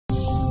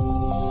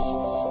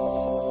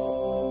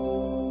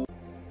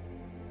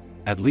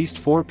At least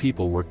 4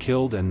 people were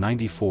killed and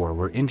 94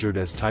 were injured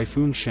as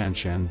Typhoon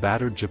Shanshan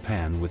battered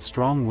Japan with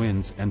strong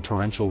winds and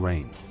torrential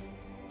rain.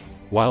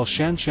 While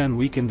Shanshan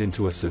weakened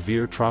into a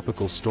severe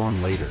tropical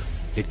storm later,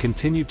 it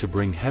continued to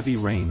bring heavy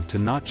rain to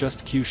not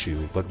just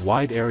Kyushu but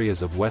wide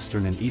areas of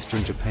western and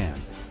eastern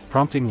Japan,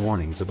 prompting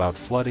warnings about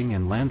flooding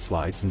and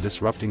landslides and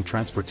disrupting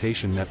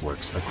transportation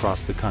networks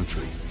across the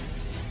country.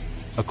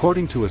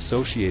 According to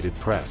Associated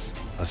Press,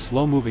 a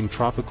slow-moving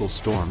tropical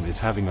storm is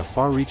having a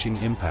far-reaching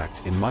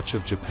impact in much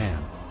of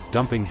Japan,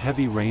 dumping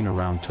heavy rain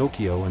around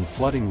Tokyo and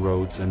flooding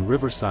roads and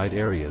riverside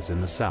areas in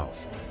the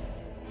south.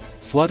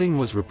 Flooding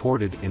was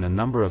reported in a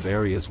number of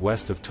areas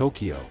west of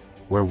Tokyo,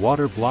 where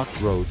water blocked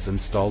roads and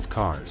stalled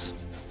cars.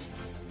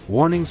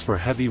 Warnings for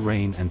heavy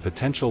rain and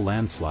potential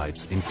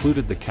landslides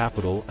included the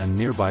capital and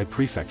nearby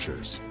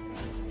prefectures.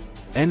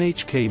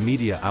 NHK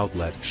media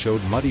outlet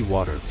showed muddy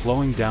water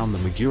flowing down the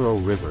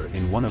Meguro River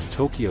in one of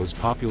Tokyo's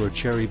popular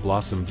cherry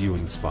blossom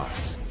viewing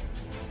spots.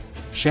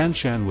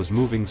 Shanshan was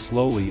moving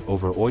slowly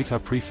over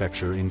Oita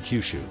Prefecture in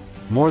Kyushu.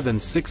 More than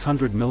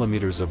 600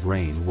 millimeters of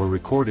rain were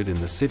recorded in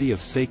the city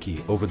of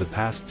Saiki over the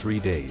past 3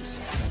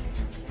 days.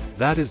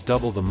 That is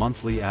double the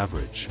monthly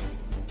average.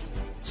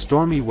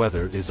 Stormy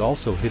weather is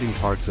also hitting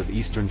parts of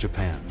eastern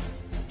Japan.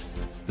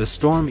 The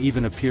storm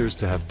even appears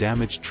to have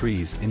damaged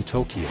trees in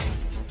Tokyo.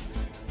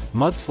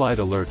 Mudslide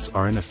alerts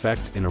are in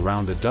effect in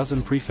around a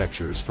dozen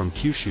prefectures from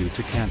Kyushu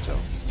to Kanto.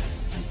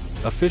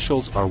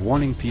 Officials are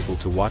warning people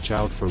to watch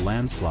out for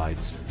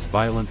landslides,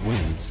 violent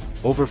winds,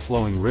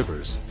 overflowing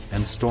rivers,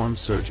 and storm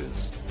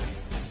surges.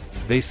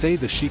 They say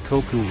the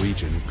Shikoku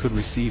region could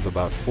receive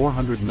about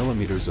 400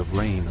 millimeters of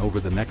rain over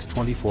the next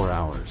 24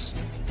 hours.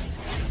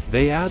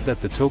 They add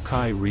that the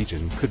Tokai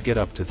region could get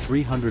up to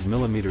 300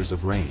 millimeters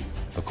of rain,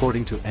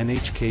 according to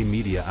NHK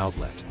media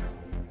outlet.